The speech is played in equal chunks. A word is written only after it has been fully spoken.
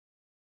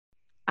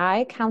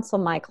I counsel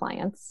my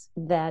clients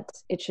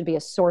that it should be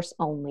a source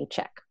only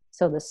check.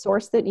 So the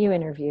source that you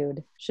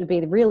interviewed should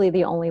be really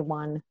the only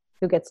one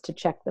who gets to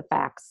check the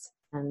facts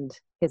and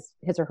his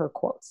or her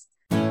quotes.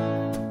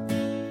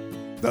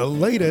 The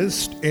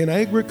latest in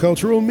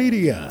agricultural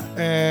media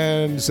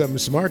and some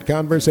smart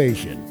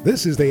conversation.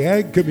 This is the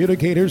Ag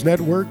Communicators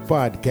Network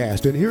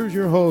podcast, and here's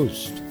your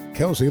host,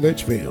 Kelsey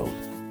Litchfield.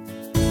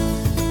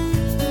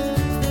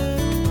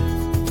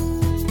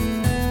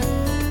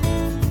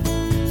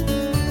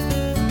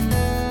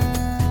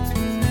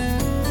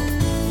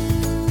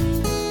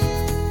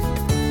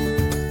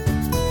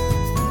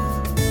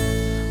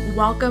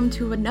 Welcome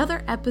to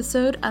another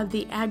episode of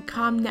the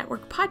AgCom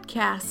Network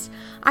podcast.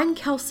 I'm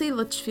Kelsey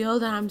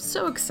Litchfield, and I'm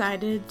so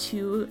excited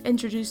to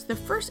introduce the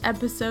first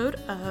episode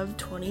of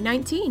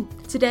 2019.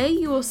 Today,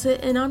 you will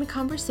sit in on a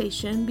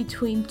conversation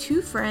between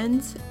two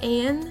friends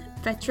and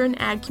veteran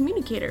ag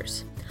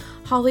communicators.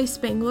 Holly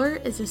Spangler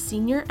is a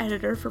senior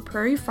editor for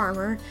Prairie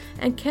Farmer,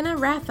 and Kenna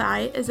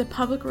Rathai is a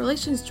public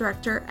relations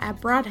director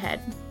at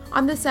Broadhead.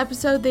 On this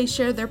episode, they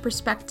share their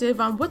perspective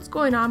on what's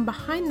going on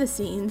behind the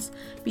scenes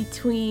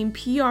between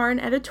PR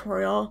and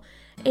editorial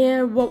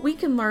and what we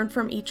can learn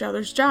from each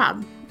other's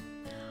job.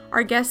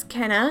 Our guest,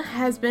 Kenna,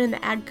 has been in the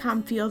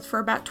AgCom field for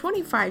about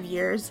 25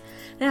 years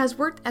and has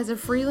worked as a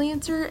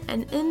freelancer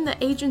and in the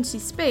agency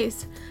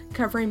space,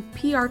 covering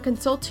PR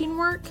consulting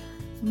work,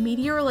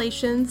 media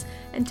relations,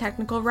 and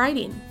technical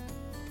writing.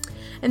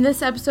 In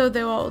this episode,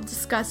 they will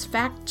discuss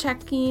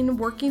fact-checking,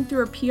 working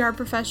through a PR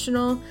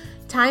professional,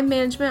 time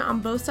management on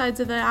both sides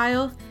of the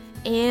aisle,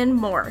 and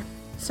more.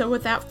 So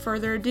without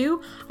further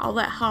ado, I'll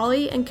let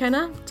Holly and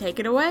Kenna take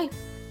it away.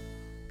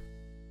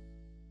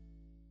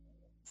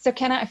 So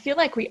Kenna, I feel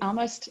like we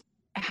almost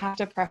have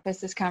to preface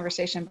this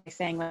conversation by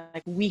saying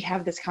like we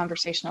have this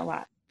conversation a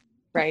lot,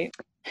 right?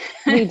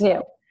 We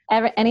do.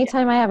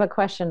 Anytime I have a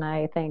question,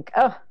 I think,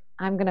 oh,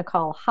 I'm going to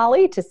call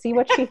Holly to see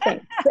what she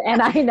thinks. And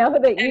I know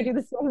that you do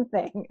the same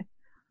thing.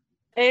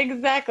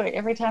 Exactly.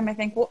 Every time I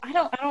think, well, I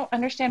don't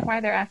understand why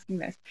they're asking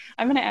this.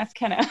 I'm going to ask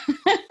Kenna.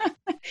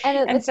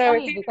 And it's so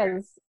funny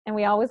because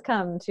we always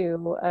come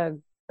to a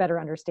better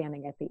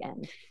understanding at the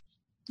end.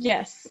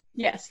 Yes,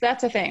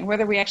 that's a thing.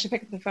 Whether we actually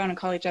pick up the phone and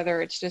call each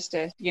other, it's just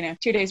 2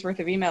 days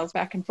worth of emails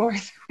back and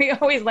forth. We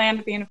always land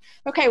at the end of,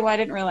 okay, well, I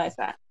didn't realize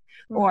that,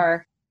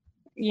 or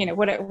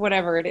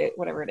whatever it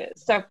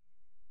is. So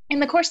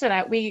in the course of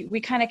that, we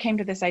kind of came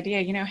to this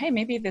idea, hey,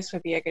 maybe this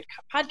would be a good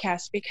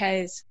podcast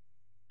because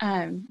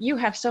you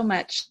have so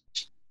much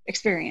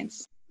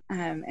experience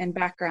and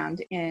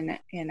background in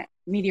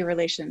media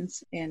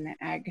relations, in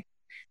ag,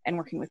 and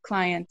working with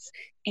clients.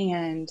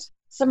 And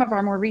some of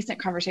our more recent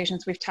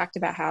conversations, we've talked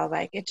about how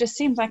it just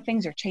seems like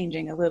things are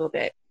changing a little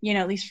bit,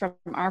 at least from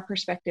our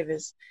perspective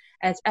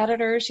as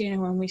editors,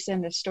 when we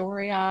send a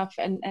story off.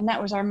 And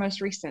that was our most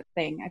recent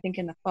thing, I think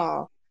in the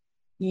fall,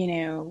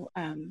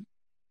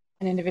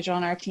 an individual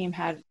on our team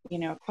had,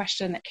 a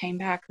question that came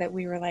back that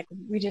we were like,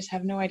 we just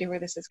have no idea where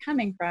this is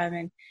coming from.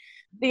 And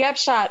the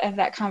upshot of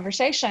that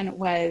conversation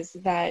was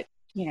that,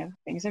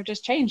 things have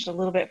just changed a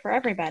little bit for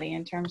everybody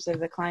in terms of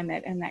the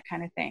climate and that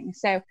kind of thing.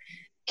 So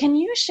can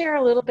you share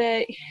a little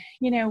bit,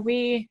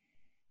 we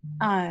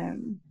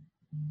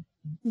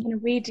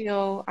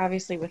deal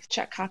obviously with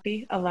check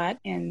copy a lot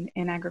in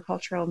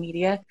agricultural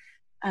media.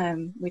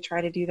 We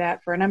try to do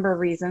that for a number of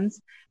reasons,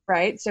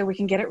 right? So we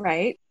can get it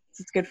right.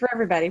 So it's good for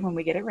everybody when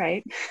we get it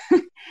right.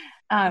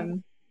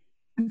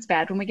 It's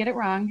bad when we get it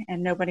wrong,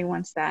 and nobody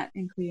wants that,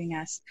 including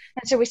us.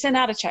 And so we send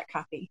out a check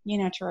copy,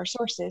 to our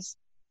sources,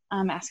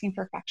 asking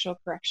for factual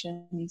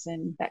corrections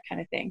and that kind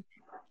of thing.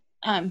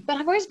 But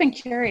I've always been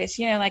curious,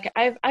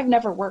 I've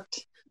never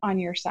worked on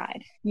your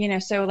side,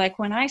 so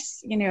when I,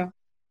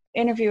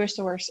 interview a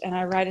source and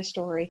I write a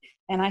story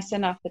and I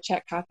send off the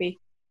check copy,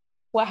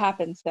 what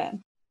happens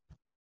then?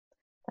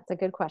 That's a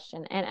good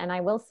question. And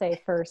I will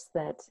say first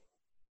that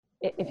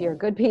if you're a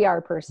good PR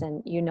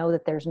person,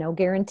 that there's no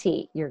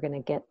guarantee you're going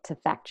to get to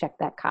fact check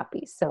that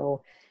copy.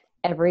 So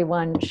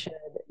everyone should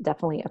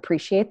definitely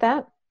appreciate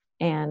that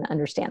and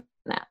understand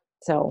that.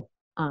 So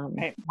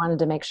right. Wanted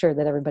to make sure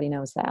that everybody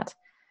knows that.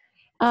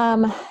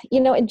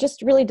 It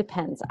just really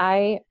depends.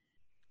 I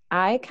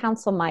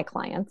counsel my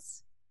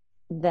clients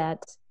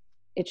that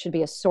it should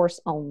be a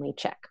source only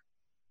check.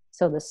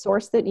 So the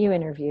source that you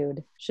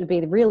interviewed should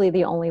be really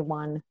the only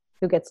one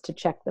who gets to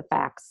check the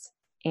facts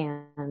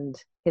and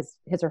his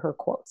or her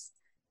quotes.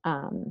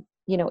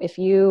 If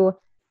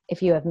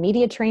you have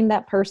media trained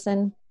that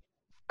person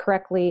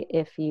correctly,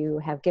 if you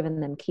have given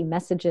them key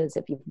messages,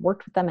 if you've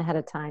worked with them ahead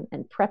of time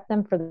and prepped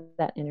them for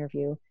that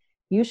interview,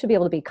 you should be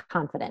able to be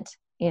confident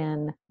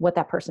in what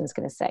that person is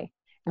going to say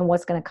and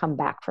what's going to come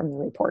back from the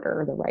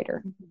reporter or the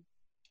writer. Mm-hmm.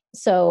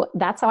 So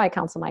that's how I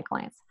counsel my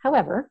clients.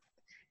 However,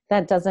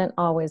 that doesn't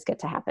always get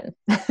to happen.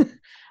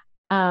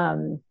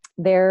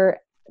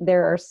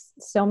 There are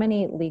so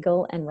many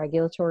legal and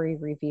regulatory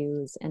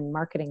reviews and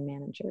marketing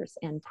managers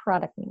and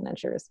product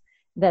managers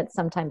that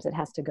sometimes it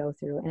has to go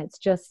through. And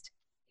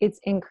it's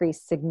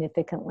increased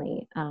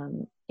significantly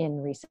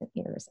in recent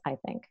years, I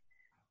think,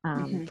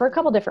 for a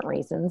couple different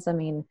reasons. I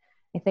mean,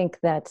 I think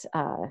that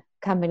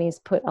companies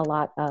put a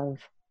lot of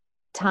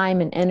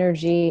time and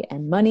energy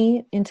and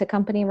money into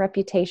company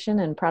reputation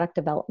and product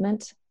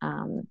development.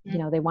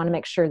 They want to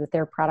make sure that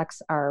their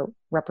products are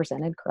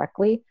represented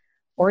correctly,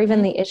 or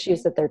even the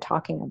issues that they're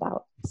talking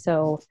about.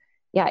 So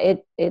yeah,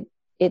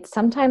 it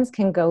sometimes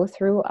can go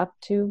through up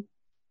to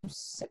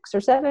 6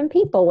 or 7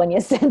 people when you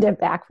send it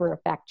back for a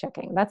fact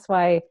checking. That's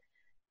why,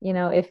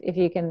 if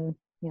you can,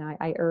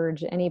 I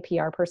urge any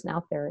PR person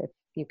out there, if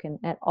you can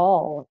at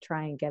all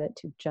try and get it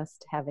to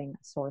just having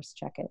a source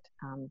check it,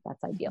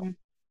 that's ideal.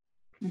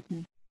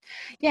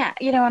 Yeah,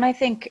 and I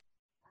think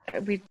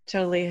we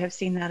totally have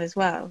seen that as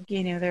well.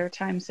 There are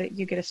times that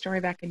you get a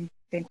story back and you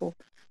think, well,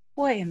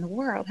 what in the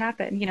world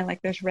happened?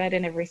 Like there's red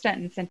in every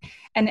sentence, and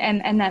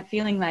that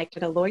feeling like,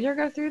 did a lawyer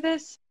go through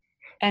this?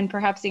 And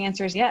perhaps the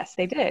answer is yes,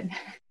 they did.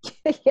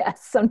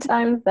 Yes,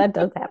 sometimes that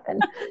does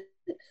happen.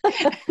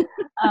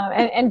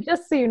 And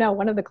just so you know,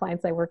 one of the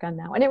clients I work on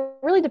now, and it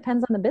really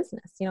depends on the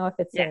business, if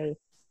it's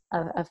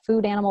a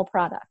food animal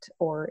product,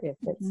 or if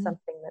it's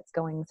something that's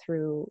going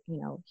through,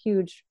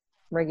 huge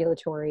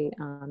regulatory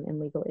and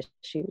legal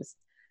issues.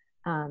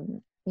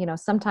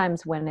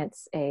 Sometimes when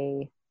it's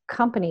a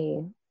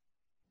company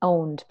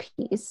owned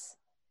piece,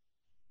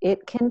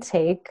 it can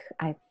take,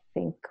 I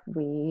think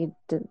we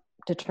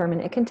determine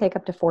it can take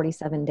up to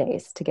 47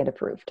 days to get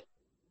approved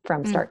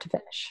from start to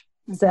finish.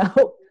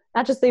 So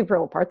not just the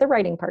approval part, the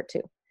writing part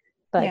too,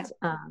 but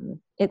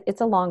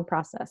it's a long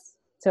process.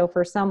 So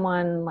for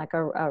someone like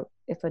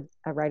if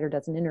a writer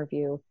does an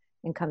interview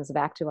and comes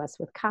back to us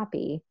with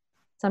copy,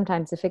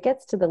 sometimes if it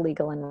gets to the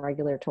legal and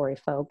regulatory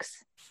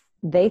folks,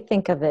 they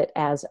think of it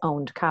as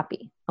owned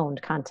copy,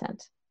 owned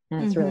content.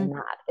 And it's really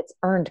not. It's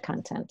earned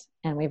content.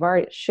 And we've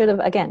should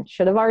have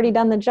already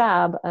done the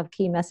job of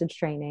key message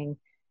training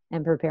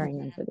and preparing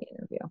them for the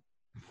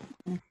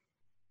interview.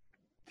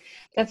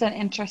 That's an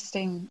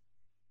interesting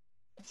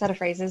set of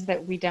phrases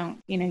that we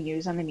don't,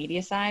 use on the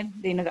media side.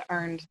 The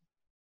earned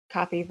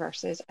copy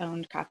versus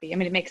owned copy. I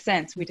mean, it makes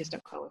sense. We just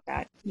don't call it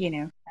that,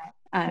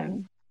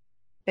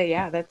 But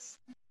yeah,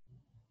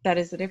 that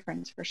is the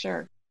difference for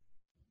sure.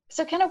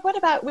 So Kenna, what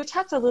about, we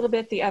talked a little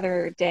bit the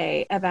other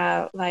day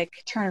about like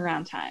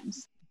turnaround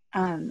times,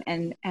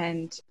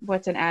 and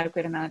what's an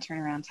adequate amount of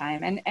turnaround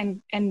time.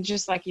 And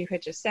just like you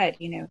had just said,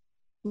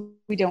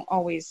 we don't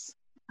always,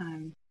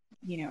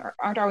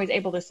 aren't always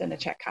able to send a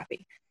check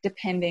copy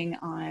depending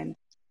on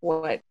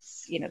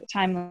what's, the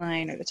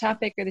timeline or the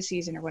topic or the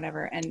season or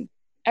whatever. And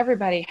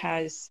everybody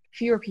has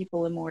fewer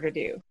people and more to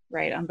do,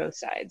 right, on both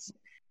sides.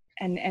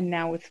 And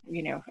now with,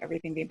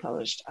 everything being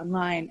published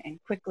online and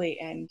quickly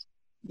and,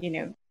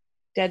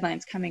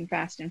 deadlines coming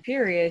fast and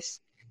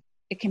furious,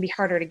 it can be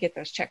harder to get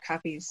those check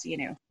copies,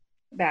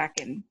 back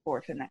and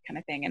forth and that kind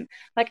of thing. And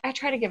like, I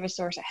try to give a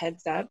source a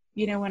heads up,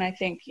 when I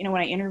think,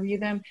 when I interview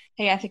them,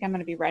 hey, I think I'm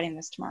going to be writing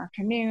this tomorrow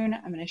afternoon.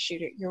 I'm going to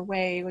shoot it your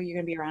way. Well, you're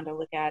going to be around to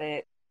look at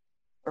it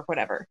or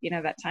whatever,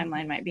 that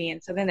timeline might be.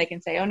 And so then they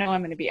can say, oh no,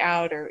 I'm going to be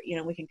out, or,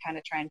 we can kind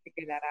of try and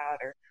figure that out,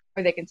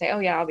 or they can say, oh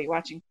yeah, I'll be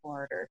watching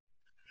for it, or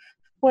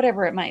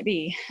whatever it might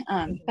be.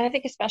 But I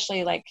think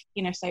especially like,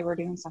 say we're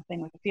doing something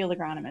with a field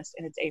agronomist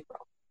and it's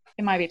April,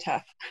 it might be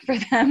tough for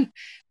them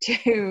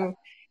to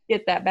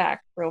get that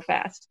back real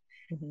fast.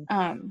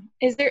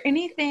 Is there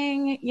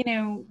anything,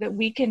 that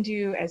we can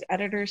do as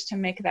editors to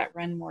make that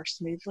run more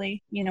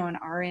smoothly, on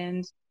our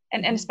end?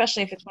 And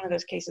especially if it's one of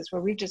those cases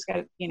where we've just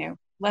got,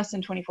 less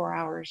than 24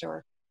 hours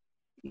or,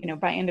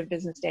 by end of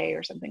business day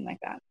or something like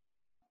that.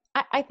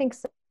 I think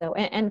so.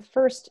 And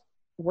first,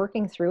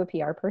 working through a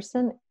PR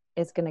person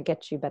is going to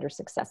get you better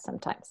success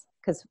sometimes,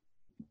 because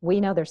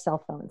we know their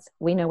cell phones.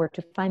 We know where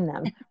to find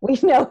them. We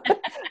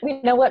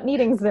know what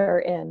meetings they're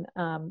in.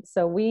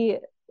 So we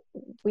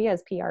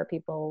as PR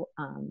people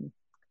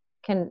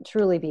can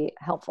truly be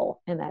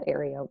helpful in that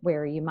area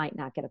where you might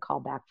not get a call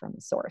back from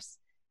the source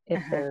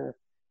if they're,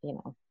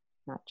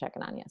 not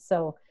checking on you.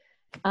 So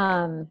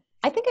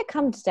I think it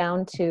comes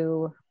down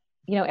to,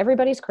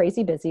 everybody's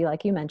crazy busy,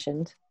 like you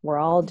mentioned. We're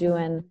all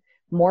doing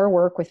more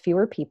work with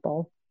fewer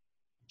people.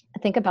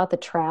 Think about the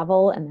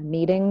travel and the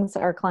meetings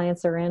our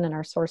clients are in and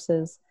our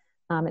sources.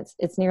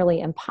 It's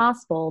nearly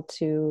impossible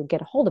to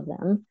get a hold of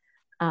them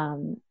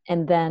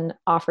and then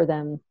offer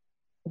them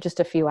just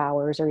a few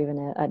hours or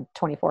even a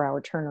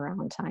 24-hour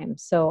turnaround time.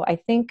 So I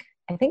think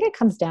it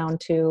comes down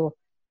to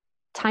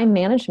time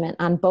management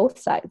on both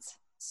sides.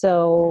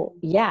 So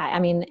yeah, I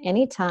mean,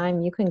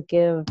 anytime you can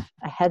give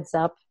a heads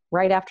up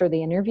right after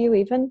the interview,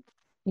 even,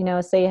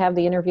 say you have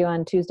the interview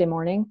on Tuesday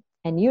morning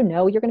and you're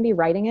going to be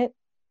writing it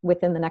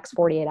within the next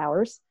 48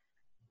 hours.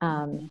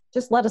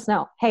 Just let us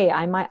know. Hey,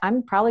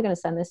 I'm probably going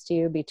to send this to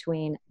you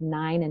between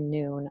 9 and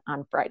noon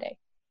on Friday.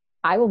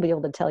 I will be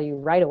able to tell you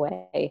right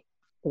away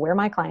where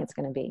my client's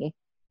going to be.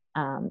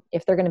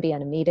 If they're going to be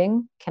in a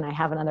meeting, can I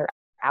have another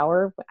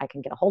hour? I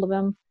can get a hold of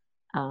them.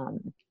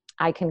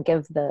 I can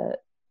give the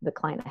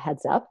client a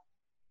heads up.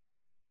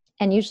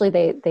 And usually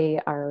they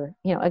are,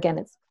 again,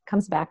 it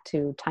comes back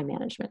to time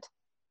management.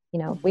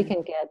 If we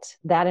can get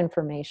that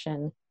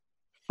information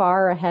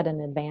far ahead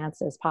in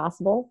advance as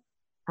possible,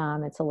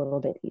 it's a little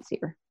bit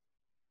easier.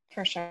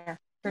 For sure.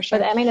 For sure.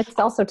 But I mean, it's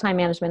also time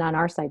management on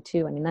our side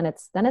too. I mean, then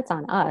it's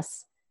on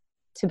us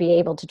to be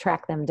able to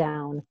track them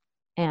down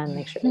and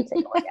make sure they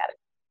take a look at it.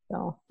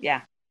 So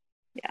yeah.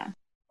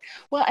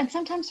 Well, and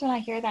sometimes when I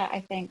hear that,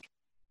 I think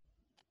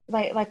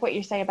like what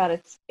you say about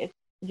it,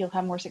 you'll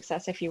have more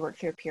success if you work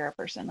through a PR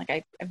person. Like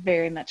I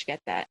very much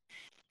get that.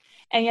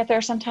 And yet there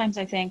are sometimes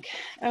I think,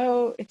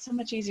 oh, it's so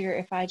much easier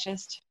if I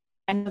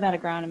know that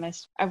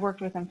agronomist. I've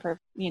worked with them for,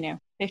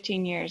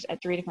 15 years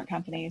at 3 different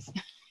companies,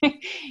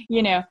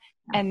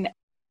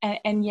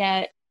 and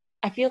yet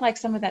I feel like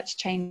some of that's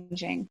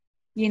changing,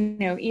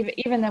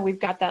 even though we've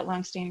got that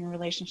longstanding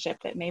relationship,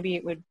 that maybe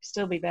it would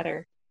still be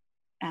better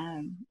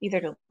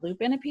either to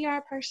loop in a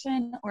PR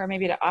person or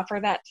maybe to offer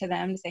that to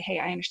them to say, hey,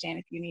 I understand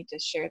if you need to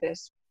share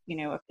this,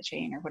 up the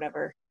chain or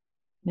whatever.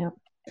 Yeah.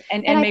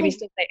 And maybe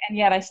still say, and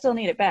yet I still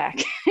need it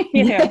back,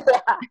 Yeah.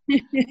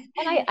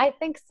 And I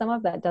think some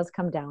of that does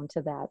come down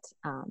to that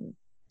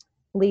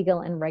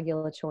legal and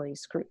regulatory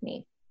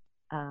scrutiny.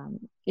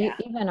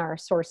 Even our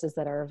sources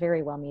that are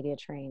very well media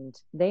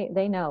trained,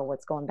 they know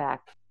what's going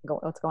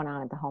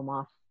on at the home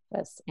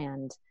office.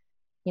 And,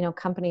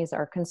 companies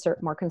are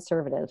more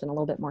conservative and a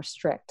little bit more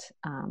strict.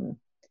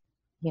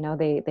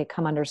 They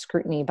come under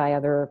scrutiny by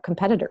other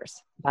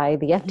competitors, by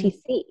the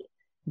FTC,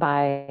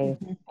 by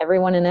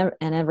everyone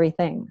and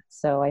everything.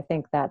 So I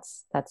think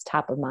that's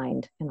top of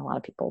mind in a lot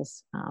of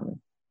people's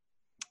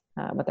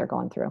what they're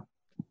going through.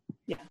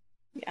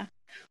 Yeah.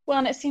 Well,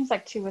 and it seems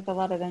like too with a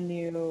lot of the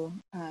new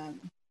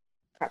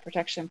crop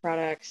protection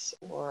products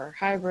or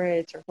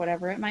hybrids or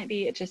whatever it might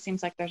be, it just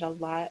seems like there's a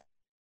lot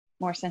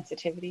more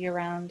sensitivity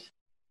around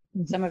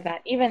some of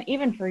that,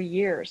 even for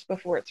years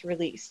before it's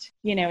released.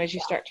 As you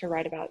start to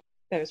write about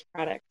those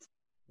products.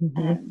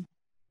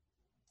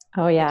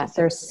 Oh yeah,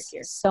 there's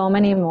so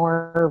many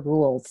more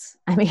rules.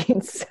 I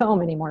mean, so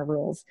many more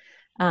rules.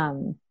 I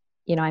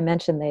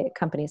mentioned the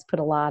companies put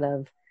a lot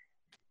of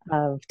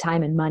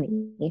time and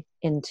money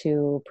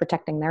into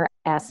protecting their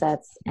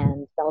assets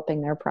and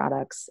developing their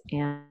products.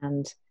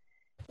 And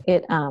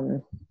it,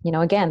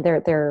 again,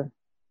 they're,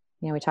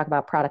 we talk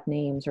about product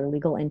names or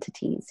legal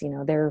entities,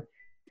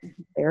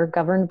 they're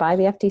governed by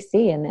the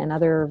FTC and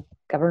other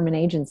government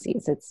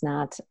agencies. It's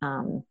not,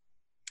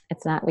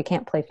 we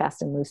can't play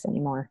fast and loose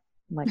anymore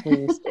like we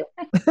used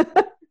to.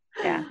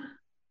 Yeah.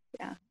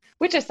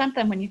 Which is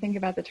something when you think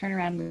about the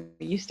turnaround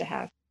we used to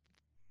have.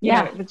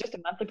 With just a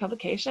monthly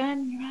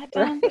publication, you had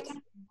tons of time.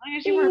 As long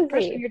as you weren't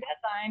pushing your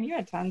deadline, you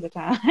had tons of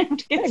time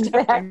to get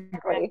stuff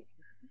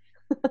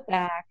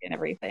back and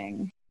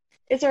everything.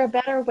 Is there a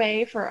better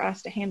way for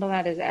us to handle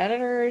that as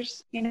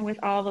editors, with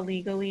all the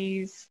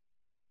legalese?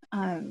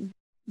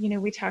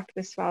 We talked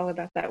this fall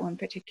about that one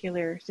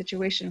particular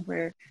situation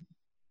where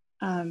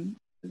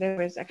there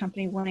was a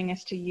company wanting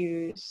us to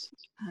use,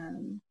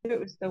 it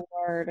was the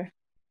word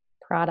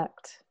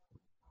product.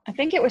 I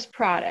think it was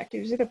product. It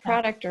was either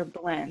product or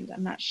blend.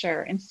 I'm not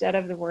sure. Instead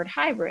of the word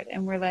hybrid.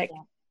 And we're like,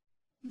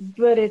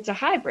 but it's a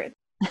hybrid.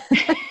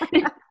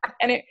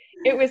 And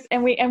it was,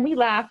 and we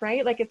laugh,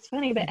 right? Like it's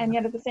funny, but, and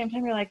yet at the same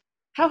time, we're like,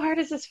 how hard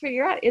is this to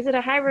figure out? Is it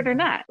a hybrid or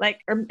not?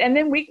 And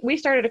then we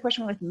started a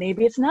question, like,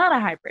 maybe it's not a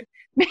hybrid.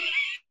 But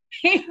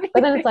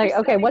then it's like,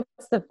 okay, what's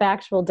the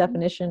factual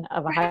definition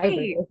of a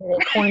hybrid? Is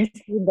it a corn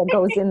seed that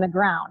goes in the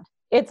ground?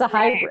 It's a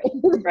hybrid.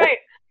 Right.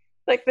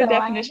 Like the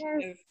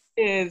definition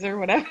is or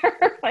whatever.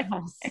 Like,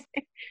 yes.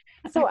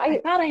 So I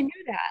thought I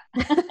knew that.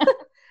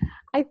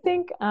 I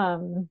think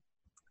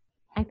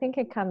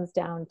it comes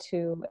down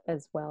to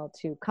as well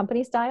to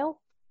company style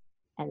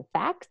and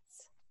facts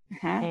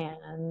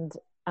and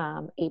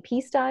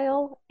AP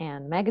style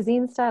and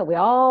magazine style. We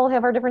all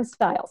have our different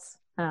styles.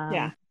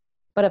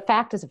 But a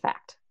fact is a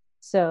fact.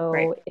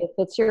 So if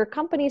it's your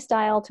company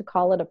style to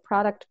call it a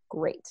product,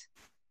 great.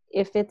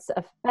 If it's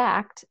a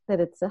fact that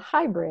it's a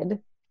hybrid,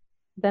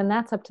 then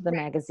that's up to the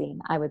magazine,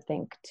 I would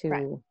think,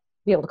 to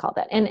be able to call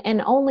that.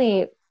 And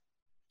only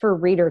for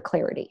reader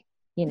clarity,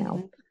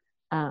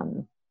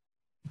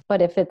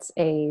 but if it's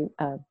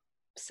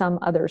some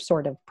other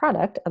sort of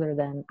product other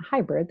than a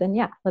hybrid, then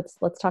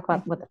let's talk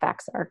about what the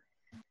facts are.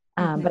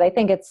 But I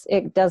think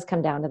it does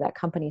come down to that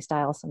company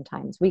style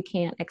sometimes. We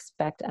can't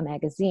expect a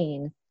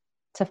magazine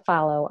to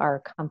follow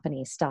our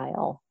company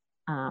style.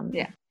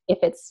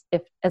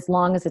 If as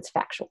long as it's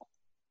factual.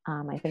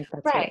 I think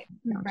that's right.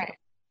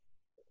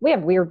 We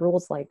have weird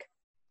rules, like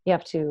you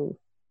have to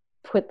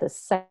put the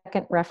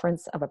second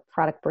reference of a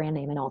product brand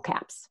name in all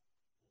caps.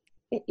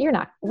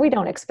 We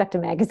don't expect a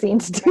magazine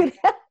to do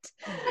that.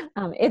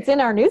 It's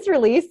in our news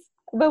release,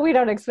 but we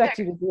don't expect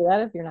you to do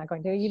that if you're not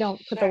going to. You don't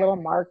put the little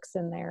marks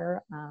in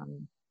there.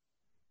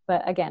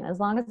 But again, as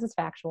long as it's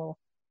factual,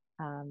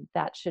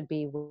 that should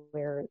be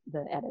where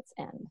the edits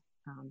end.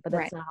 But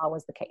that's not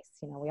always the case.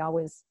 We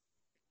always,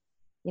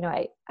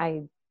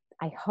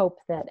 I hope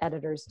that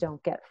editors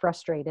don't get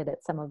frustrated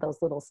at some of those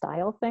little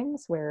style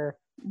things where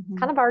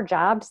kind of our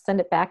job to send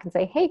it back and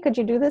say, hey, could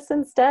you do this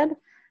instead?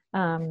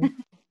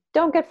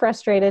 Don't get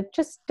frustrated.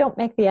 Just don't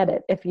make the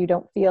edit if you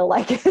don't feel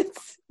like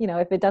it's,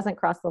 if it doesn't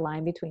cross the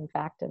line between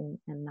fact and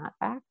not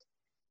fact,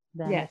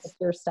 then if it's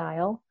your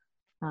style,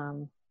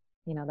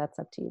 that's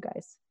up to you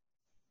guys.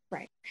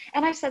 Right.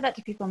 And I've said that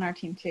to people on our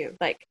team too.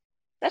 Like,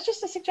 that's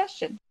just a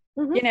suggestion,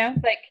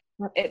 Mm-hmm.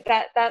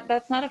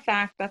 that's not a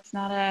fact. That's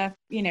not a,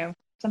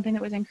 something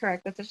that was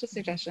incorrect. That's just a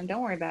suggestion.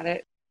 Don't worry about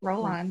it.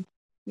 Roll on,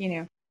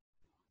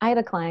 I had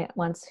a client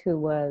once who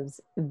was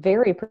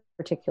very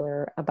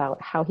particular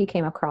about how he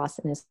came across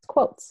in his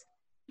quotes.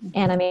 Mm-hmm.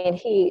 And I mean,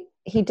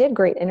 he did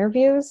great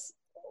interviews.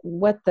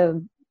 What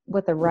the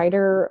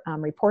writer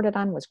reported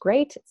on was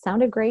great. It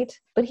sounded great,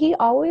 but he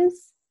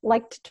always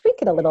liked to tweak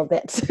it a little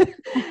bit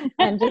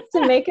and just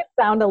to make it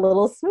sound a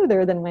little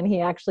smoother than when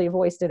he actually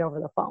voiced it over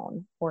the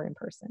phone or in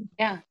person.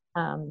 Yeah.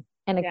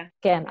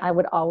 Again, I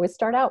would always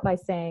start out by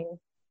saying,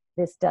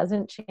 this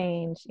doesn't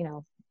change,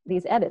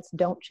 these edits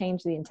don't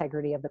change the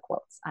integrity of the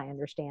quotes. I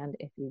understand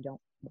if you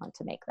don't want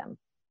to make them.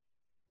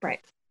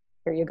 Right.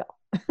 Here you go.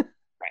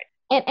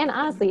 Right. And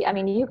honestly, I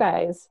mean, you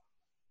guys,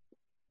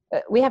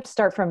 we have to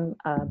start from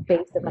a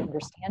base of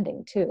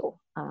understanding too.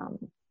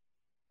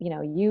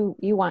 You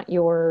want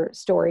your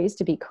stories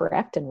to be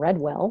correct and read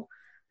well.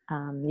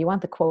 You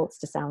want the quotes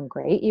to sound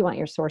great. You want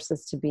your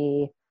sources to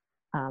be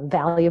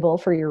valuable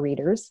for your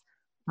readers.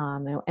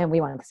 And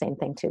we want the same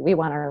thing too. We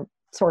want our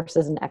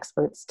sources and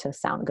experts to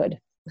sound good,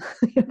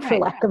 for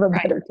lack of a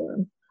better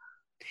term.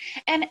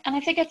 And I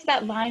think it's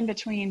that line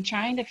between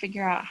trying to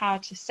figure out how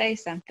to say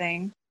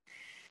something,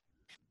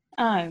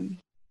 and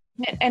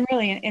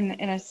really in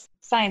a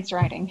science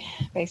writing,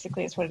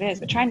 basically is what it is,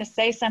 but trying to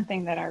say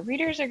something that our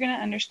readers are going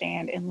to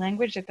understand in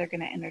language that they're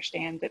going to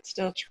understand, but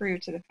still true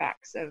to the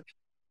facts of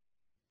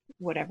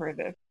whatever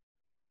the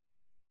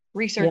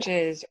research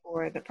is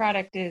or the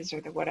product is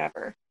or the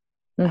whatever.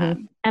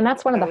 Mm-hmm. And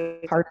that's one of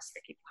the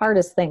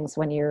hardest things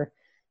when you're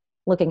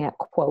looking at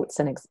quotes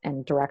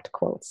and direct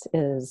quotes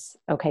is,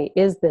 okay,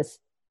 is this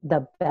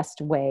the best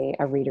way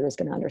a reader is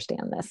going to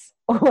understand this?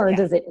 Or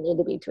does it need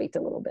to be tweaked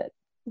a little bit?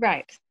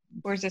 Right.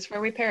 Or is this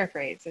where we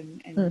paraphrase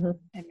and make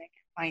it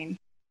plain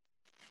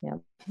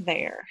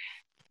there?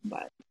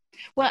 But,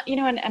 well,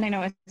 and I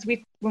know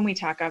when we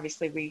talk,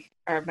 obviously we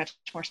are much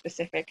more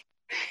specific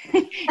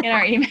in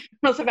our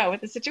emails about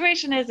what the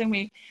situation is, and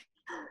we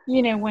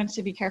want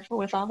to be careful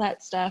with all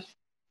that stuff.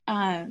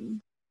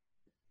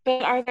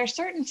 But are there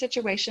certain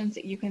situations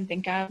that you can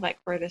think of, like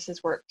where this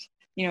has worked,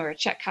 or a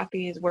check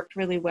copy has worked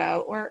really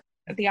well, or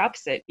the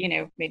opposite,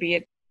 maybe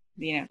it,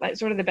 like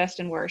sort of the best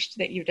and worst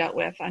that you've dealt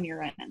with on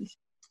your end?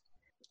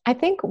 I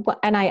think,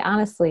 and I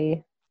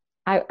honestly,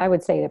 I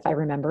would say if I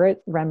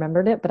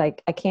remembered it, but I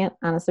can't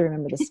honestly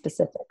remember the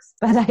specifics,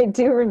 but I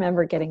do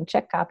remember getting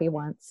check copy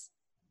once,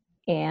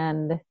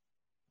 and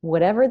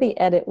whatever the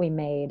edit we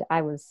made,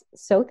 I was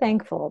so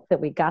thankful that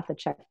we got the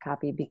check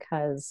copy,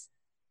 because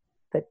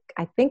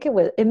I think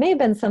it may have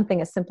been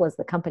something as simple as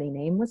the company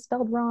name was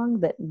spelled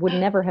wrong that would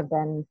never have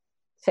been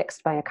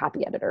fixed by a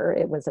copy editor.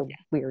 It was a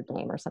weird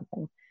name or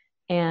something.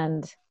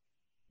 And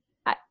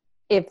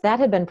if that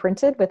had been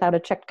printed without a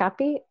checked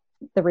copy,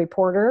 the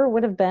reporter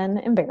would have been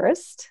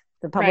embarrassed.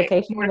 The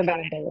publication would have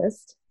been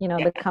embarrassed.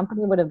 The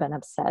company would have been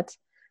upset.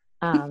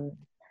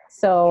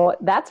 So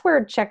that's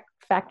where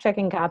fact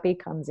checking copy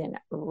comes in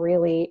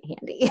really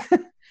handy.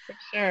 For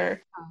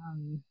sure.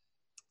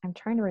 I'm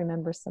trying to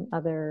remember some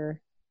other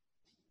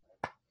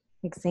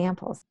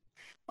examples.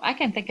 I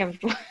can think of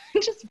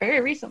just very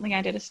recently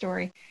I did a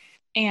story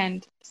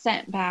and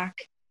sent back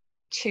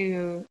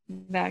to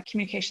the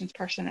communications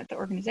person at the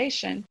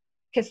organization,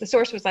 because the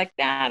source was like,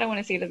 I don't want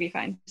to see it, it'll be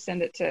fine,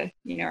 send it to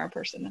our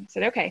person. And I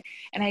said, okay.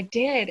 And I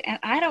did, and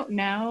I don't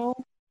know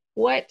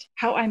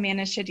how I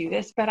managed to do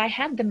this, but I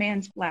had the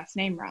man's last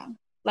name wrong.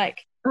 Like,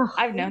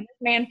 I've known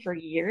this man for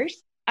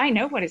years. I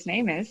know what his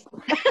name is.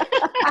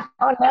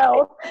 Oh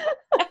no.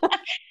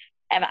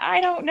 And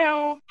I don't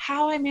know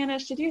how I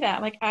managed to do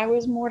that. Like, I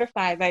was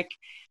mortified. Like,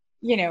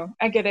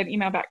 I get an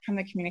email back from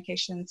the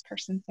communications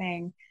person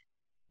saying,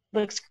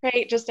 looks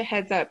great, just a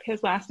heads up,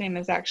 his last name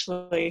is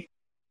actually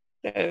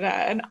da, da, da.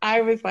 And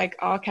I was like,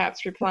 all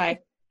caps reply,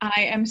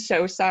 I am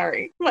so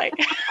sorry. Like,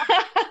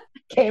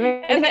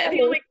 and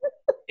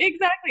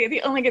exactly.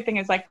 The only good thing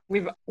is, like,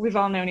 we've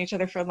all known each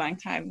other for a long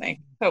time. Like,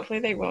 hopefully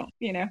they won't,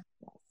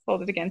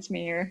 hold it against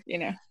me or,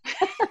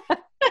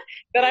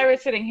 But I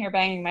was sitting here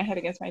banging my head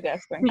against my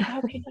desk going,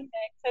 how can you make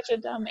such a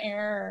dumb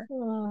error?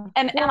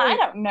 And I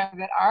don't know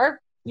that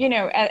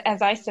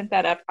as I sent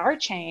that up, our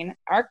chain,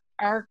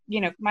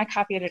 my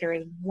copy editor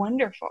is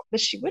wonderful,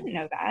 but she wouldn't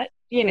know that,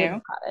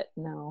 Got it.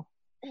 No.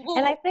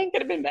 And I think it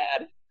could have been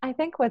bad. I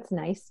think what's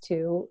nice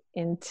too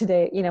in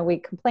today, we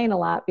complain a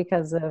lot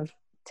because of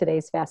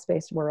today's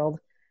fast-paced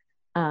world.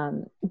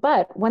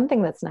 But one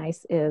thing that's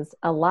nice is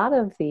a lot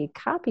of the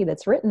copy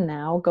that's written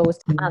now goes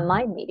to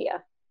online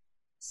media.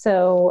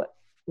 So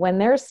when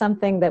there's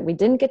something that we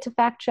didn't get to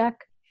fact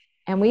check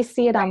and we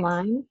see it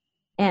online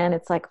and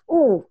it's like,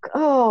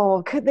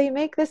 oh, could they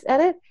make this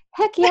edit?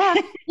 Heck yeah,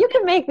 you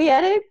can make the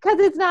edit because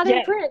it's not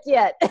in print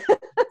yet.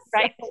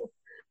 Right.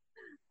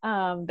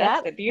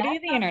 That's the beauty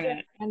of the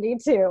internet. Handy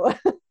too.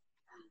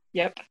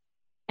 Yep.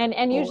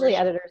 And usually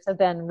editors have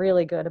been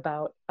really good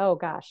about, oh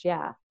gosh,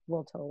 yeah,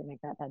 we'll totally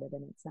make that edit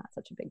and it's not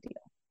such a big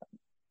deal.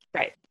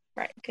 Right.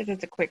 Right. Because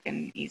it's a quick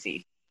and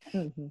easy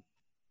Mm-hmm.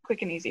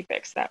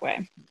 fix that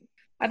way.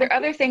 Are there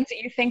other things that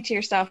you think to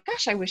yourself,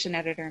 gosh, I wish an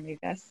editor knew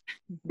this?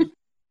 Mm-hmm.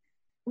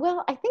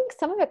 Well, I think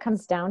some of it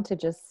comes down to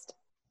just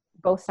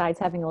both sides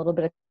having a little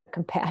bit of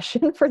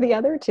compassion for the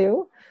other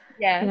too.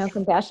 Yes.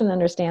 Compassion and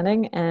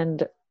understanding,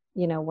 and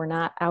we're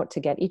not out to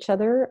get each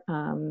other.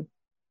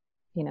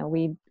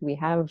 We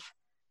have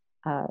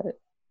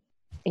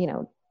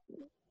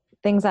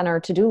things on our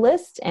to-do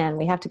list, and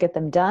we have to get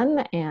them done,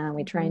 and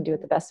we try and do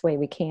it the best way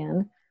we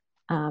can.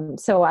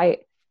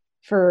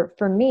 For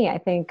me, I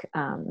think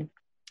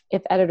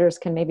if editors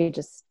can maybe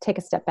just take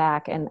a step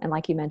back, and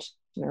like you mentioned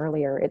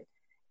earlier,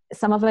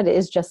 some of it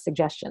is just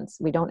suggestions.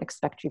 We don't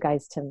expect you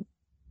guys to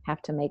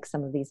have to make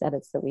some of these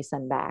edits that we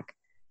send back.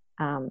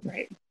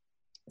 Right.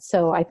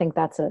 So I think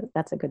that's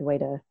a good way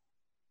to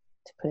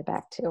put it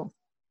back too.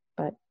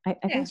 But I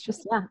think it's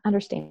just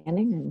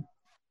understanding. And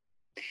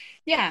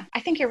yeah, I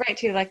think you're right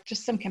too. Like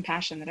just some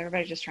compassion that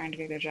everybody's just trying to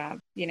do their job.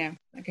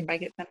 Like if I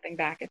get something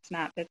back, it's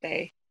not that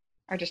they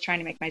are just trying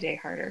to make my day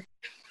harder.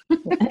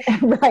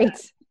 Right.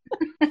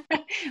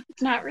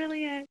 It's not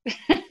really it.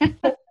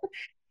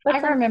 I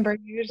remember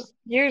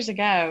years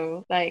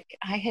ago, like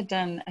I had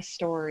done a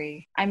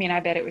story. I mean,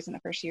 I bet it was in the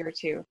first year or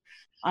two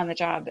on the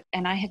job.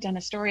 And I had done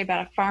a story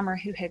about a farmer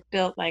who had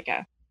built like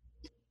a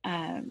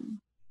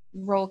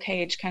roll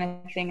cage kind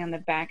of thing on the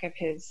back of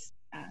his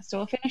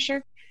soil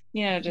finisher,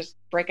 just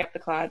break up the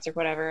clods or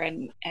whatever.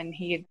 And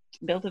he had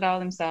built it all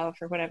himself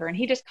or whatever. And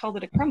he just called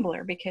it a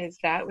crumbler because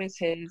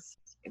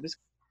it was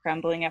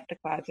crumbling up the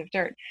clods of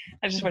dirt.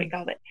 That's just what he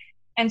called it.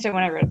 And so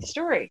when I wrote the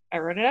story, I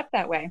wrote it up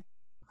that way.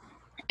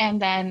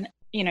 And then,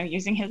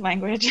 using his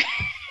language,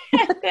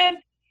 and then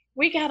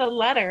we got a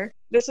letter.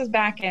 This was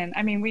back in,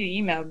 we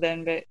emailed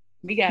then, but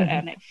we got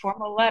a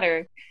formal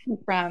letter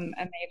from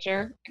a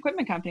major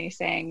equipment company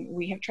saying,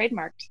 we have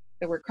trademarked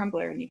the word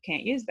crumbler and you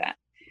can't use that.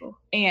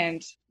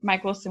 And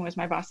Mike Wilson was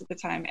my boss at the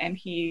time, and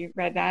he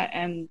read that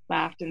and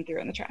laughed and threw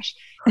it in the trash.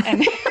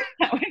 And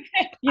that was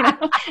it,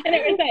 and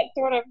it was that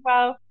sort of,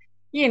 well,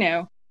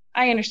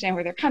 I understand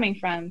where they're coming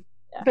from.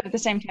 Yeah. But at the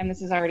same time,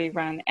 this is already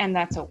run, and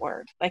that's a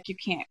word. Like you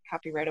can't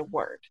copyright a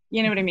word.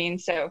 You know what I mean?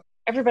 So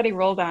everybody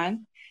rolled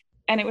on,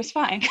 and it was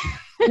fine.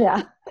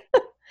 Yeah.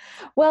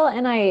 Well,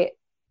 and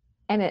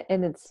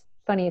it's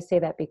funny you say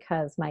that,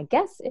 because my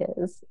guess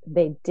is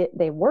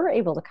they were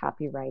able to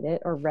copyright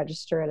it or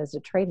register it as a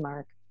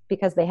trademark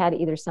because they had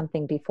either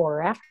something before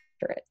or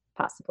after it,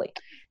 possibly.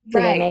 So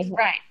right.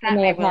 They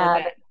may have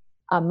had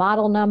a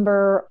model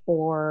number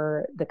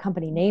or the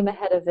company name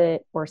ahead of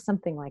it or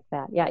something like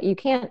that. Yeah, you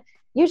can't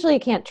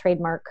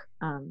trademark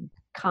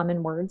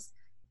common words.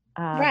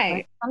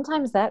 Right. But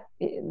sometimes that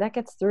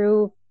gets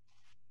through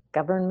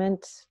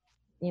government,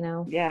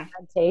 red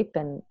tape,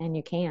 and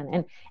you can.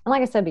 And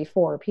like I said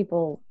before,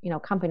 people,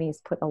 companies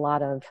put a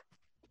lot of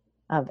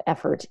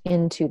effort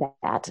into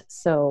that.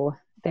 So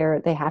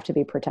they have to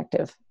be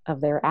protective of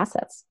their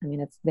assets.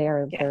 It's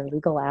their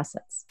legal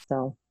assets.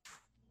 So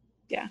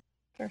yeah,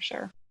 for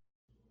sure.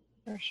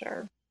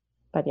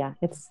 But yeah,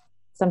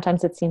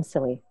 sometimes it seems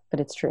silly, but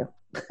it's true.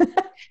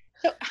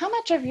 So how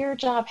much of your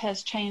job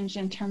has changed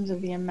in terms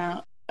of the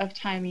amount of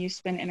time you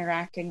spend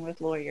interacting with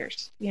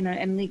lawyers,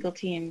 and legal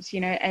teams,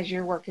 as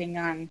you're working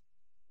on,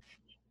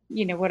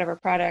 whatever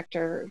product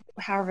or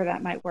however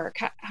that might work?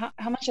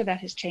 How much of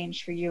that has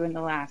changed for you in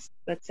the last,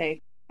 let's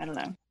say, I don't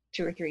know,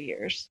 2 or 3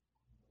 years?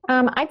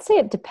 I'd say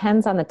it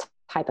depends on the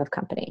type of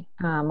company.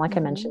 Like I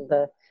mentioned,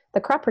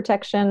 the crop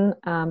protection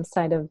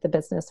side of the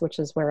business, which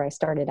is where I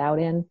started out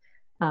in,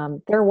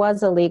 there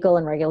was a legal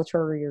and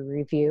regulatory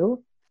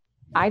review.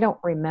 I don't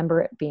remember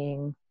it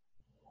being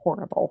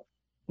horrible.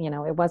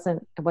 It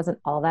wasn't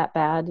all that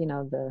bad.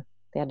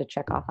 They had to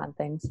check off on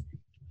things.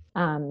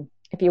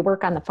 If you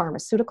work on the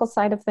pharmaceutical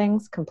side of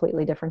things,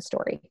 completely different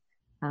story.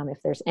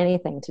 If there's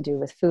anything to do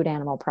with food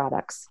animal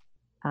products,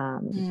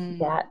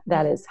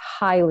 that is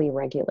highly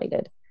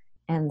regulated.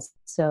 And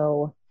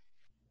so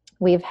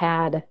we've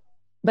had,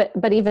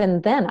 but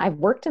even then, I've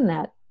worked in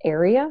that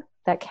area,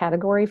 that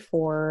category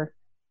for,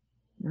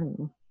 I don't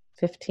know,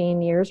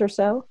 15 years or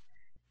so.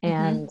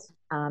 And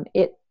I've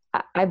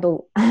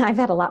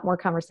had a lot more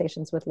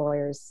conversations with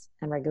lawyers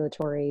and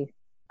regulatory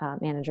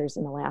managers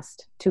in the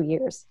last 2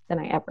 years than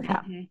I ever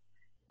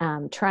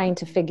have, trying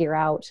to figure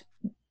out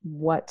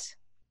what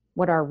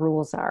our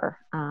rules are.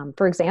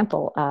 For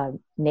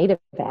example, native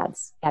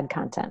ad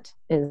content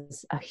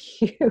is a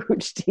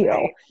huge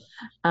deal.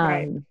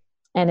 Right.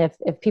 And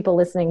if people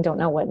listening don't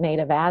know what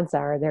native ads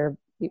are,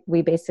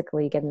 we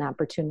basically get an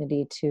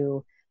opportunity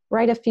to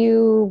write a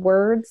few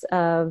words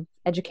of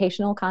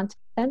educational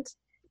content,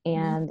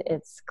 and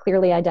it's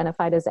clearly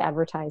identified as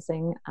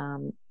advertising,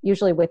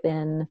 usually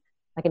within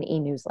like an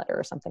e-newsletter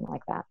or something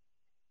like that.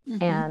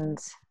 And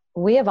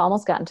we have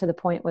almost gotten to the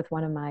point with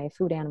one of my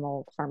food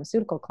animal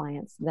pharmaceutical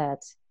clients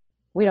that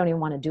we don't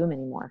even want to do them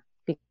anymore,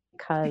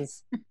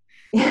 because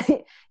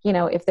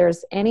if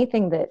there's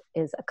anything that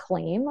is a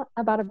claim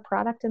about a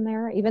product in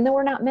there, even though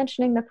we're not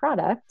mentioning the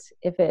product,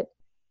 if it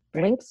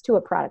links to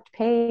a product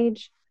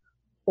page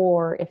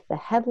or if the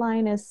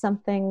headline is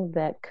something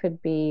that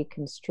could be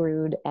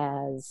construed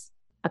as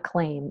a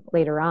claim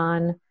later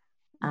on,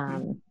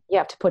 you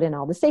have to put in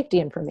all the safety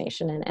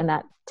information, and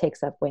that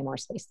takes up way more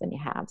space than you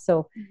have.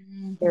 So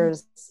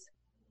there's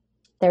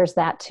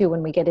that too.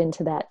 When we get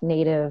into that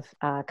native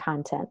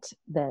content,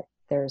 that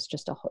there's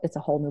just it's a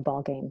whole new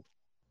ball game.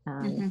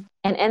 And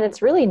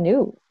it's really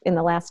new in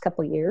the last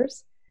couple of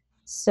years.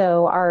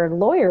 So our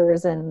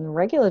lawyers and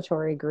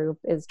regulatory group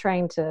is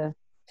trying to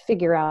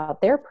figure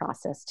out their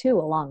process too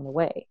along the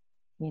way.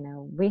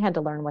 We had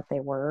to learn what they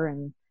were,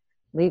 and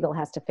legal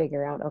has to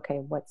figure out, okay,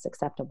 what's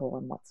acceptable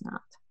and what's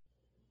not.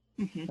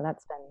 So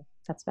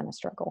that's been a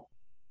struggle.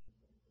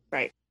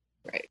 Right.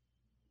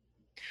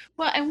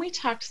 Well, and we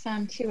talked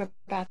some too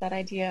about that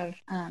idea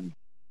of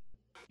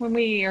when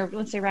we are,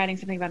 let's say, writing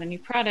something about a new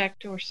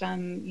product or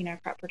some,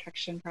 crop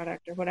protection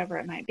product or whatever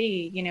it might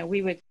be,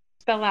 we would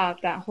spell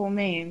out that whole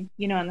name,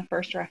 in the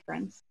first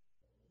reference.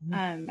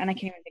 And I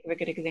can't even think of a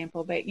good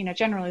example, but,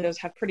 generally those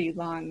have pretty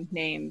long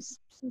names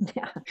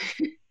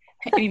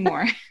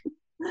anymore.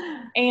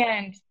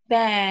 And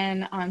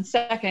then on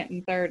second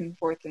and third and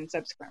fourth and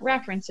subsequent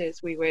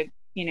references, we would,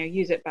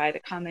 use it by the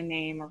common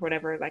name or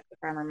whatever, like the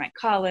farmer might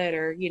call it,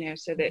 or,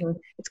 so that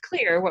it's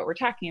clear what we're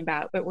talking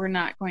about, but we're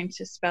not going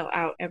to spell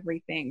out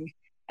everything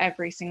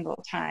every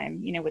single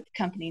time, with the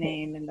company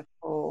name and the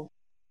full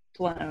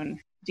blown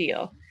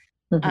deal.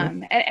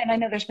 And I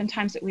know there's been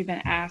times that we've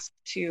been asked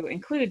to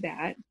include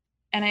that.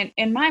 And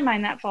in my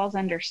mind, that falls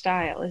under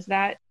style.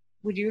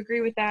 Would you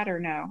agree with that or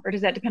no? Or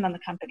does that depend on the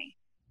company?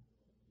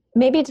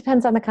 Maybe it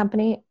depends on the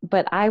company,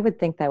 but I would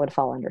think that would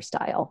fall under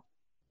style.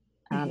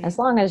 As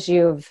long as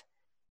you've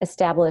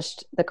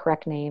established the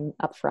correct name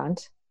up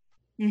front,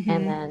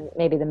 and then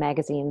maybe the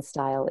magazine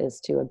style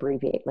is to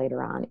abbreviate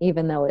later on,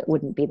 even though it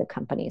wouldn't be the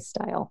company's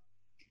style.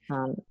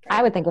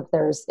 I would think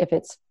if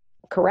it's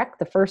correct,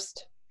 the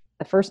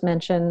first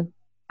mention,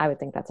 I would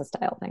think that's a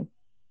style thing.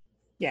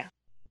 Yeah.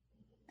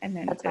 And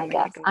then that's my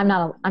guess. I'm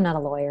not a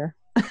lawyer.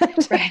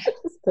 Right.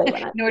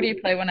 Nor do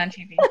you play one on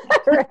TV.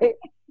 Right.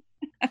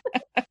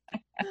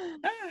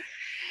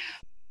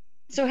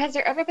 So has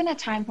there ever been a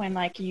time when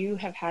you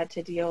have had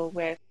to deal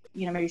with,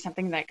 maybe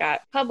something that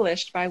got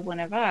published by one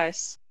of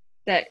us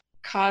that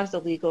caused a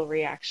legal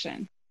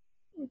reaction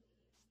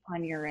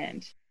on your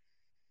end?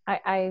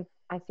 I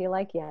feel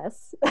like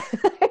yes. I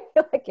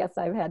feel like yes,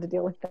 I've had to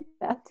deal with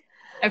that.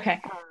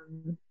 Okay.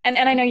 And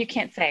I know you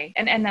can't say,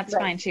 and that's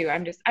fine too.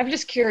 I'm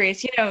just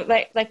curious,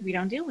 like we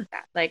don't deal with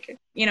that,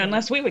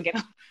 unless we would get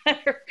a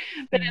letter,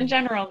 but in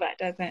general, that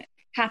doesn't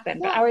happen.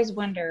 Yeah. But I always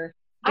wonder,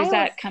 does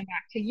that come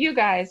back to you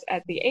guys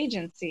at the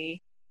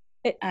agency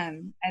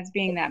as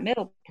being that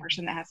middle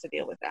person that has to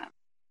deal with that?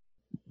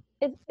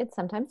 It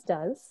sometimes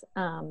does.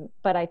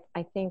 But I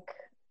think,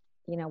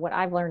 what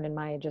I've learned in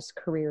my just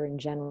career in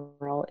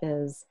general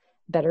is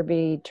better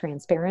be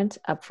transparent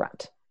up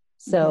front.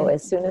 So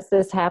as soon as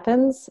this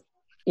happens,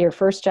 your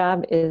first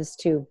job is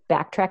to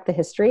backtrack the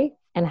history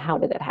and how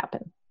did it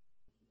happen?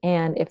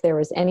 And if there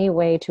was any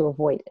way to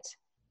avoid it.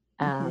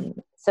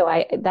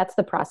 So that's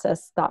the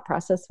thought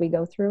process we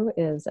go through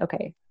is,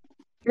 okay,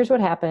 here's what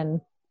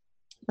happened.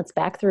 Let's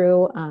back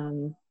through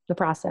the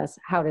process.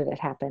 How did it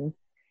happen?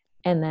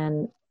 And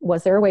then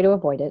was there a way to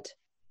avoid it?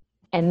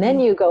 And then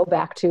you go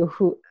back to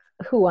who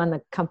on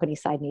the company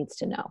side needs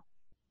to know.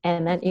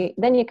 And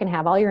then you can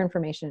have all your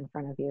information in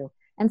front of you.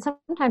 And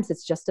sometimes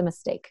it's just a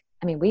mistake.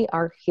 I mean, we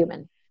are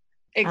human.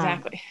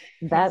 Exactly.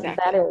 That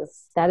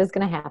is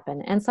going to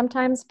happen. And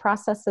sometimes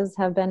processes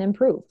have been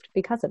improved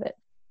because of it.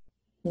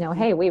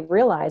 Hey, we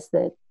realized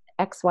that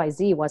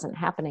XYZ wasn't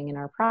happening in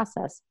our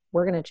process.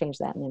 We're going to change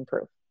that and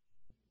improve.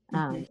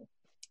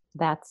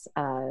 That's,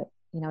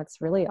 it's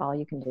really all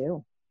you can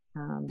do.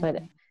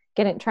 But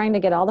trying to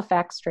get all the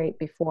facts straight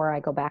before I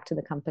go back to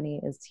the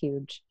company is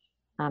huge.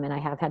 And I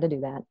have had to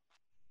do that.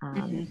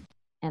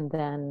 And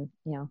then,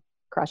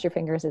 cross your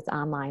fingers, it's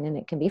online and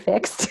it can be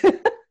fixed.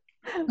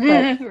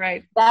 But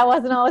right. That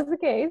wasn't always the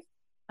case.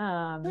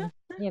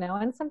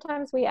 And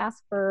sometimes we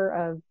ask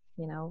for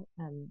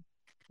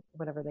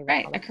whatever they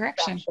want. A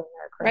correction.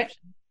 Right.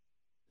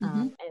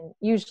 And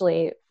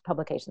usually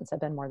publications have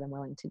been more than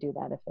willing to do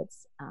that if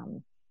it's,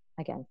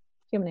 again,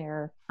 human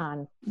error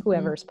on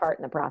whoever's part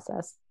in the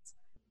process.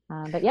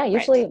 But yeah,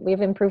 usually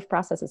we've improved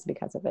processes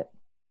because of it.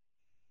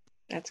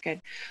 That's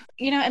good.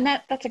 And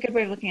that's a good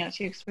way of looking at it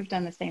too, because we've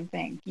done the same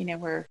thing,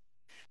 where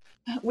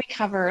we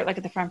cover, like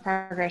at the Farm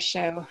Progress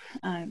show,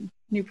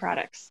 new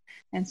products.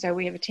 And so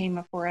we have a team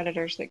of 4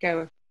 editors that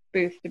go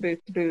booth to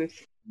booth to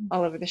booth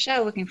all over the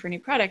show looking for new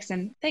products.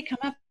 And they come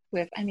up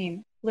with,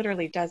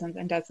 literally dozens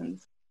and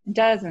dozens and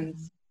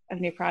dozens of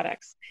new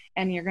products.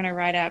 And you're going to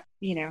write up,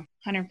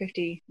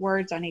 150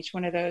 words on each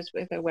one of those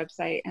with a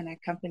website and a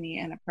company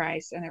and a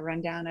price and a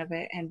rundown of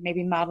it and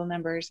maybe model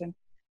numbers. And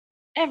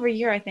every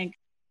year, I think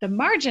the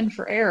margin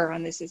for error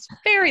on this is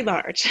very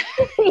large.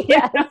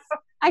 Yes.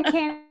 I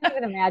can't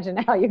even imagine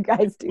how you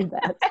guys do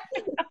that.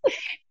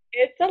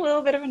 it's a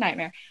little bit of a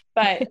nightmare,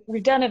 but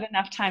we've done it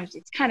enough times.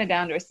 It's kind of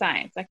down to a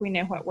science. Like we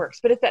know what works,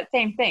 but it's that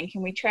same thing.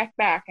 Can we track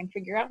back and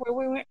figure out where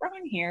we went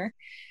wrong here,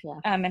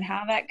 and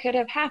how that could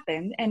have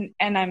happened? And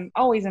I'm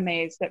always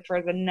amazed that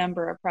for the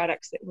number of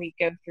products that we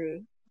go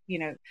through,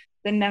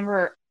 the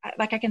number,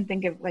 like I can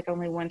think of like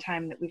only one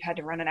time that we've had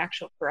to run an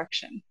actual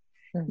correction,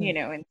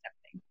 in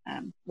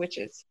something, which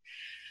is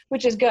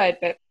good,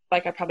 but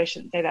like I probably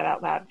shouldn't say that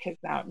out loud because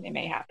now it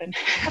may happen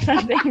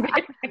something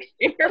next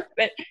year.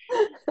 But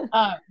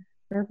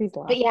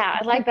yeah,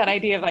 I like that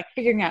idea of like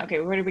figuring out, okay,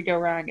 where did we go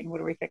wrong and what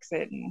do we fix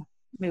it and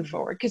move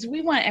forward? Because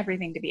we want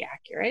everything to be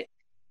accurate,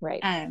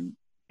 right?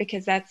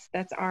 Because that's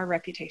our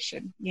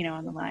reputation,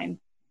 on the line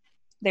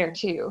there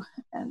too,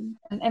 and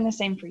the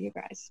same for you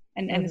guys,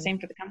 and the same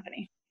for the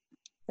company.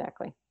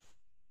 Exactly.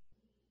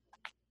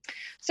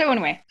 So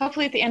anyway,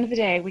 hopefully at the end of the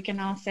day, we can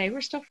all say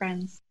we're still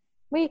friends.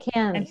 We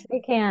can. Yes.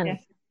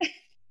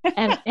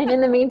 and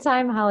in the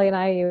meantime, Holly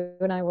and you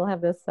and I will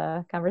have this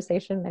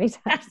conversation many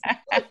times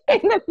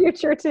in the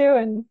future too,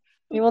 and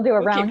we'll do a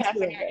round keep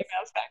passing our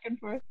emails back and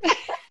forth.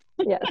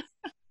 Yes.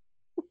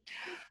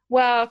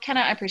 Well,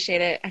 Kenna, I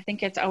appreciate it. I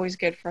think it's always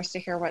good for us to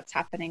hear what's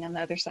happening on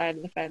the other side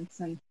of the fence,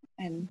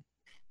 and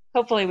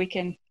hopefully we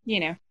can,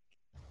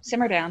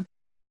 simmer down.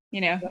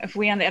 If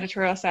we on the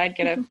editorial side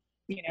get a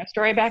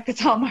story back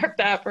that's all marked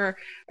up, or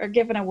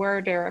given a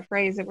word or a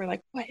phrase that we're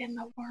like, what in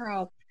the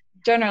world?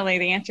 Generally,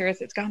 the answer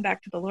is it's gone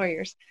back to the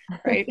lawyers,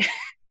 right?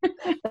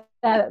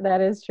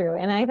 That is true.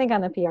 And I think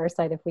on the PR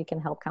side, if we can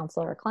help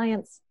counsel our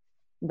clients,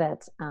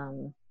 that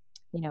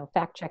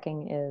fact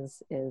checking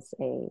is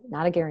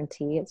not a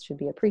guarantee. It should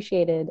be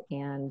appreciated,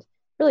 and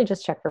really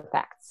just check for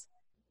facts.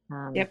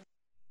 Yep.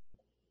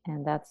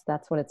 And that's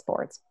what it's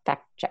for. It's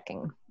fact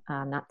checking,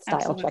 not style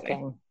Absolutely.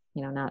 checking.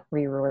 Not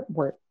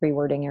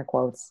rewording your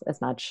quotes as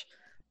much.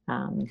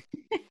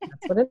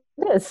 That's what it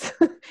is.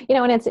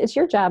 And it's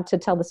your job to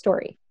tell the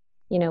story.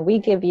 We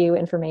give you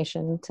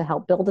information to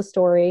help build a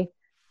story,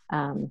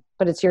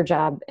 but it's your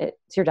job.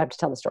 It's your job to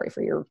tell the story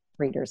for your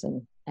readers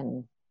and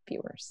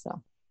viewers.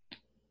 So,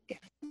 yeah,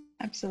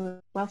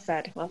 absolutely. Well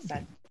said. Well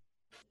said.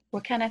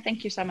 Well, Kenna,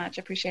 thank you so much.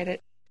 Appreciate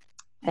it.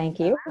 Thank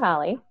you,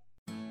 Holly.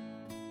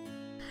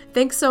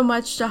 Thanks so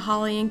much to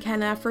Holly and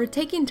Kenna for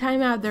taking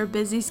time out of their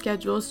busy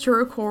schedules to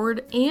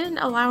record and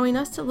allowing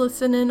us to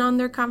listen in on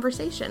their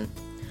conversation.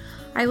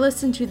 I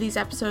listen to these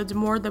episodes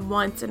more than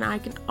once, and I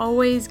can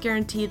always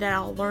guarantee that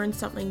I'll learn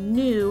something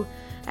new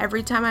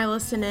every time I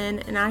listen in,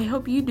 and I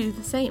hope you do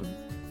the same.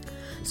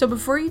 So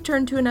before you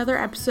turn to another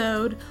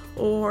episode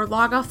or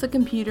log off the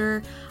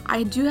computer,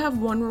 I do have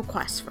one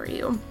request for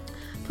you.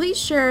 Please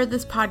share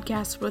this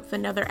podcast with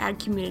another ad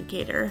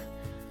communicator.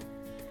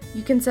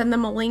 You can send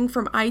them a link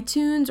from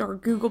iTunes or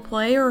Google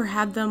Play, or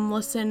have them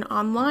listen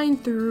online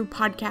through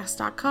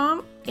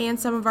podcast.com, and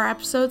some of our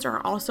episodes are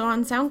also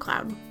on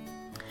SoundCloud.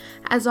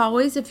 As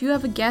always, if you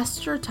have a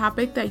guest or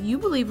topic that you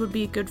believe would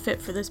be a good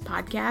fit for this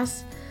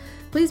podcast,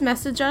 please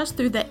message us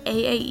through the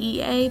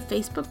AAEA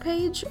Facebook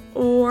page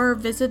or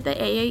visit the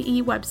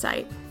AAE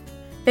website.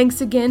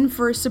 Thanks again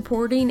for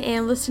supporting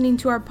and listening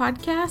to our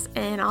podcast,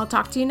 and I'll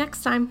talk to you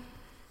next time.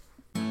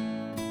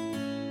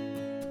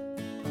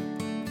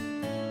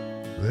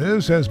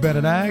 This has been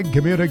an Ag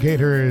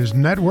Communicators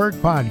Network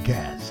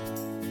podcast.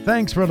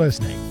 Thanks for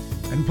listening,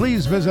 and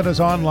please visit us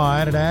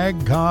online at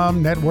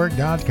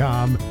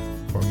agcomnetwork.com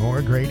for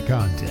more great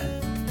content.